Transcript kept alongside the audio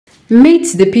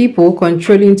Meet the people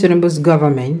controlling Tinhbh's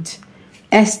government.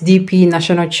 SDP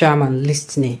National Chairman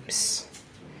list names.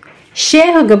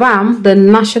 Sheikh Gabam, the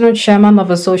National Chairman of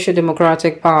the Social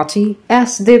Democratic Party,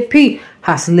 SDP,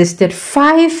 has listed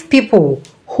 5 people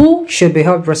who should be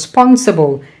held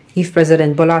responsible if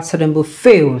President Bola Tinhbh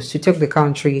fails to take the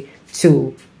country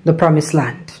to the promised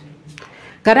land.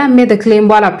 Gabam made the claim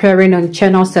while appearing on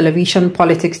Channel's television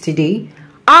Politics Today,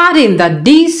 adding that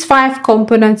these 5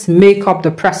 components make up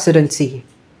the presidency.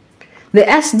 The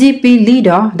SDP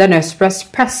leader then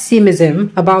expressed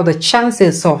pessimism about the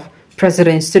chances of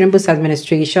President Tinhbh's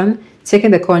administration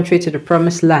taking the country to the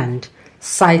promised land,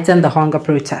 citing the hunger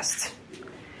protest.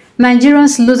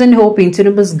 Nigerians losing hope in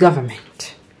Tinhbh's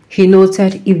government. He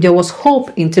noted if there was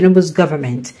hope in Tinhbh's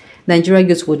government, Nigerian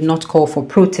youth would not call for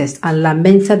protest and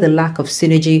lamented the lack of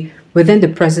synergy within the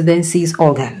presidency's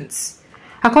organs.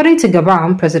 According to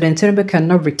Gabam, President Tinhbh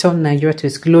cannot return Nigeria to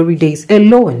its glory days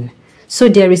alone. So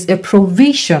there is a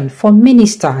provision for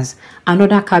ministers and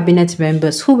other cabinet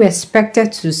members who were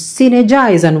expected to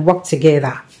synergize and work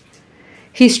together.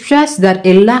 He stressed that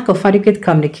a lack of adequate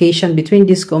communication between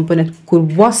these components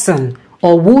could worsen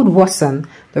or would worsen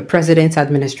the president's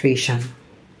administration.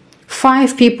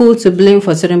 5 people to blame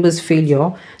for Tinhbh's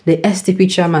failure, the SDP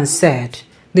chairman said.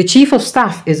 The chief of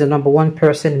staff is the #1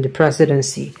 person in the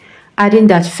presidency, adding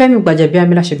that Femi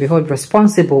Gbajabiamila should be held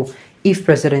responsible if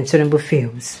President Tinhbh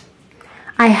fails.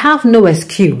 I have no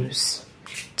excuse.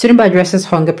 Tinhbh addresses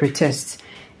hunger protests,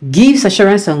 gives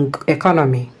assurance on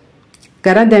economy.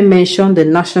 Gada then mentioned the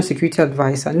National Security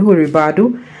Advisor, Nuhu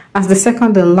Ribadu, as the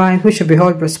second in line who should be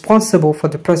held responsible for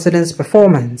the president's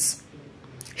performance.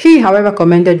 He, however,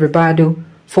 commended Ribadu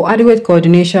for adequate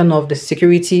coordination of the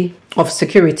security.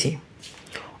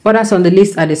 Others on the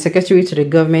list are the Secretary to the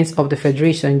Government of the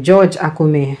Federation, George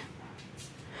Akume.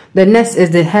 The next is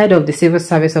the head of the Civil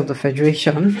Service of the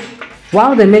Federation,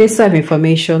 while the Minister of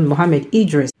Information, Mohammed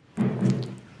Idris.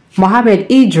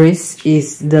 Mohammed Idris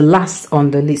is the last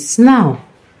on the list. Now,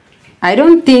 I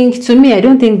don't think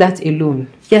that alone.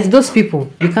 Yes, those people,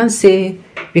 we cannot say,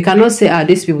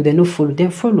 these people, they no follow, they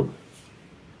follow.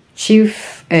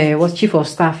 Chief of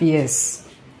staff, yes.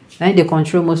 Now they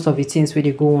control most of the things where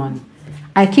they go on.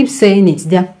 I keep saying it,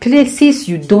 there are places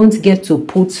you don't get to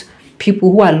put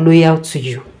people who are loyal to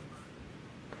you.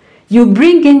 You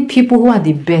bring in people who are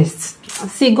the best.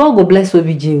 See, God will bless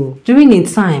OBJ. During in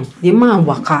time, the man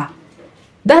waka.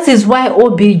 That is why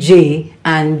OBJ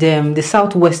and the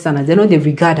Southwesterners, they know they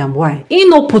regard him. Why? He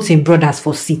not putting brothers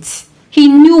for seats. He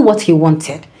knew what he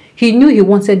wanted. He knew he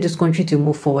wanted this country to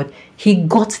move forward. He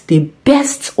got the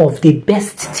best of the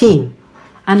best team.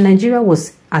 And Nigeria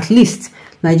was, at least,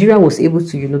 Nigeria was able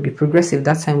to, be progressive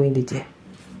that time when they did.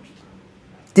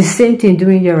 The same thing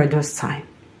during Yar'Adua's time.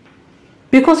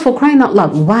 Because for crying out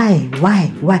loud, why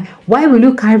will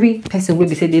you carry person who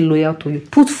be say they loyal to you?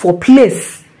 Put for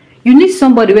place. You need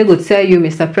somebody who will tell you,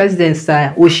 Mr. President,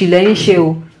 sir,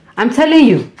 I'm telling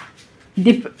you,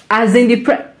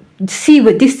 see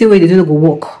what this thing where they don't go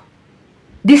work.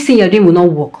 This thing you're doing will not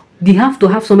work. They have to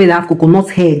have somebody that have coconut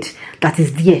head that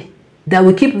is there, that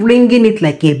will keep ringing it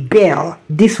like a bell.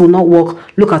 This will not work.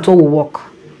 Look at what will work.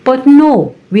 But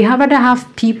no, we have rather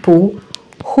have people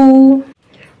who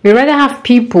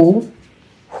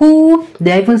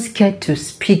they're even scared to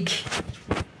speak.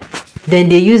 Then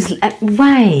they use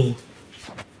why?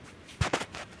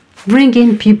 Bring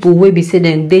in people where be say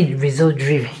then they result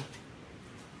driven.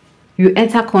 You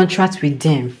enter contract with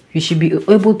them. You should be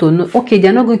able to know. Okay,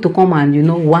 they're not going to come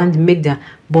and make them,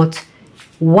 but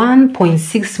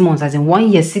 1.6 months, as in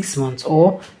 1 year 6 months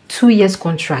or 2 years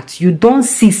contract. You don't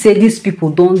say these people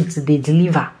they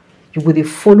deliver. You go they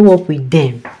follow up with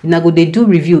them. Now go they do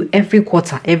review every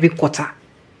quarter. Every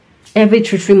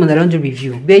 3 months I don't do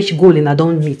review. Which goal I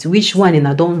don't meet, which one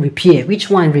I don't repair, which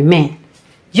one remain.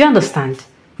 Do you understand?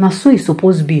 Now so it's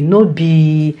supposed to be, not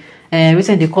be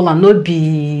reason they call them, not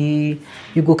be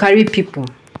you go carry people.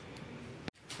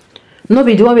 Not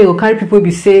be the one where you go carry people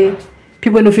be say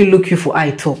people don't feel look you for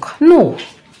eye talk. No.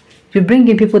 You bring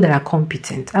in people that are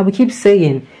competent. I will keep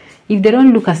saying, if they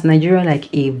don't look at Nigeria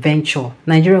like a venture,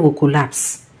 Nigeria will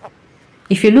collapse.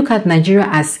 If you look at Nigeria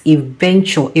as a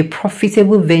venture, a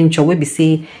profitable venture, where we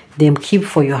say them keep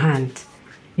for your hand,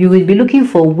 you will be looking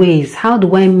for ways. How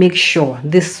do I make sure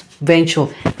this venture,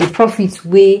 the profits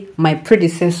where my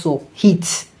predecessor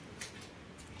hit,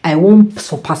 I won't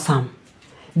surpass them.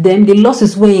 Then the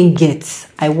losses where you get,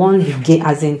 I won't get,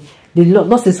 as in the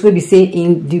losses where we say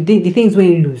in the things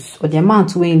when you lose, or the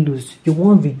amount when you lose, you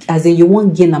won't, as in you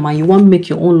won't gain them and you won't make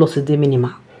your own losses the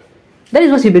minimal. That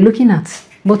is what you'll be looking at.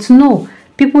 But no,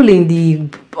 people in the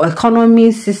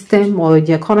economy system or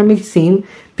the economic team,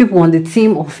 people on the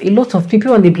team of a lot of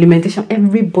people on the implementation,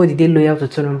 everybody they loyal to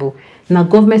Tinhbh. Now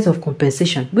government of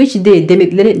compensation, which day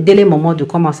daily mama to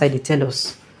come outside they tell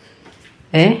us.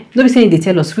 Don't be saying they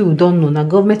tell us we don't know. Now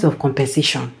government of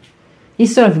compensation.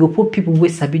 Instead of you go put people who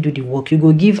sabi do the work, you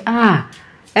go give that's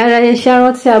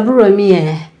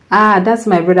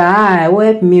my brother.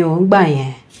 Help me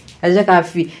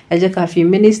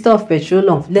Minister of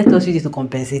Petroleum. Let us use it to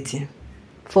compensate him.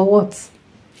 For what?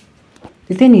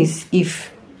 The thing is,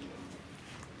 if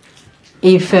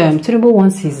Tinhbh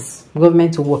wants his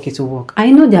government to work, it will work.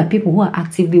 I know there are people who are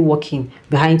actively working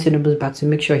behind Tinhbh's back to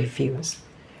make sure he fails.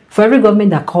 For every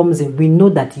government that comes in, we know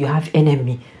that you have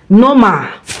enemy. Normal.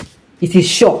 It is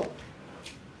sure.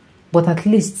 But at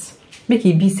least, make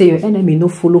it be say your enemy no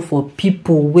follow for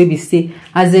people where we say,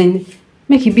 as in,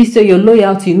 make it be say your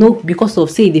loyalty, because of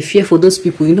say the fear for those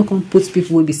people, you can't put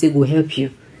people where we say go help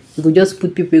you. You go just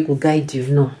put people who go guide you,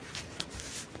 no.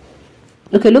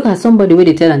 Okay, look at somebody where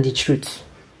they tell them the truth.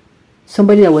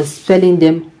 Somebody that was telling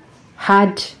them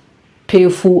hard,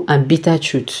 painful, and bitter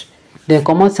truth. They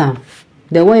come out and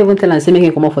they won't even tell them say make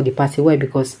him come out for the party. Why?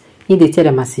 Because he they tell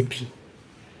them as it be.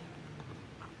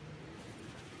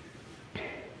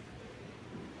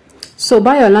 So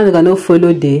buy your land gonna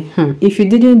follow day. If you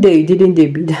didn't dare, you didn't dare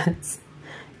be that.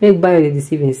 Make buy the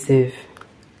deceive himself.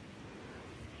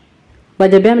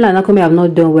 But the Bemla and Akome have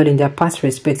not done well in their past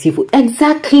respective.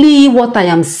 Exactly what I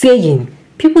am saying.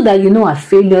 People that you know are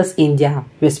failures in their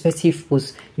respective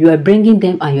posts, you are bringing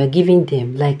them and you are giving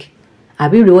them. Like, are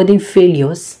we rewarding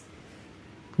failures?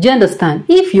 Do you understand?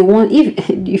 If you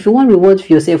want reward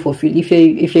for yourself for failure,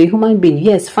 if you're a human being,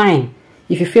 yes, fine.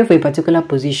 If you fail for a particular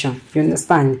position, you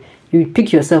understand? You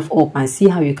pick yourself up and see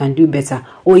how you can do better.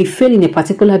 Or you fail in a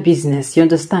particular business, you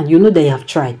understand? You know that you have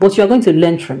tried, but you are going to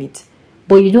learn from it.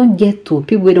 But you don't get to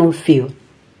people who don't fail.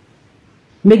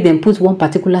 Make them put one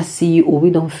particular CEO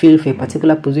who don't fail for a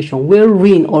particular position, will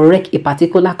ruin or wreck a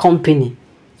particular company.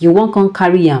 You won't come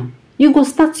carry them. You go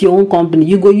start your own company.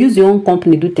 You go use your own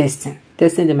company, do testing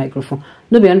the microphone.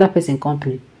 No be another person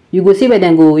company. You go see where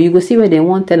they go. You go see where they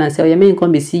want tell and say, oh, you may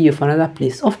come be CEO for another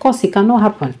place. Of course, it cannot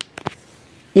happen.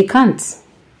 It can't.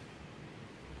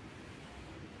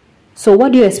 So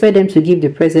what do you expect them to give the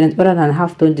president other than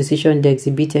half-tone decision they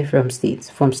exhibited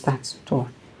from start to all?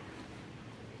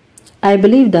 I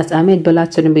believe that Ahmed Bola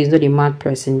Tinhbh is not a mad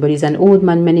person, but he's an old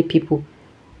man. Many people,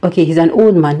 okay, he's an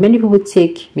old man. Many people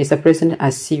take Mr. President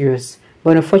as serious,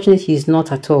 but unfortunately, he's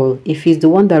not at all. If he's the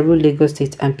one that ruled Lagos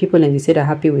State and people in the state are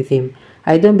happy with him,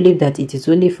 I don't believe that it is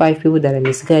only 5 people that are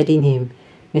misguiding him.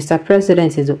 Mr.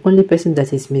 President is the only person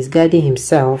that is misguiding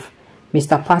himself.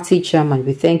 Mr. Party Chairman,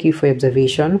 we thank you for your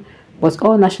observation. But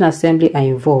all National Assembly are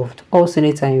involved, all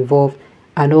senators are involved,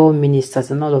 and all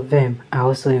ministers and all of them are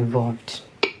also involved.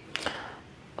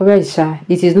 Alright, Sha,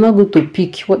 it is not good to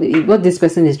pick what this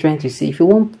person is trying to say. If you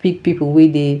want to pick people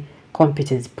with the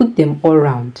competence, put them all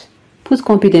around. Put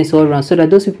competence all around so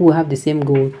that those people will have the same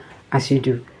goal as you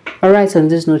do. Alright, on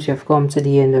this note, you have come to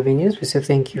the end of the news. We say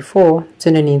thank you for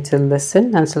tuning in to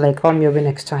listen. Until I come your way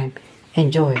next time,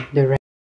 enjoy the rest.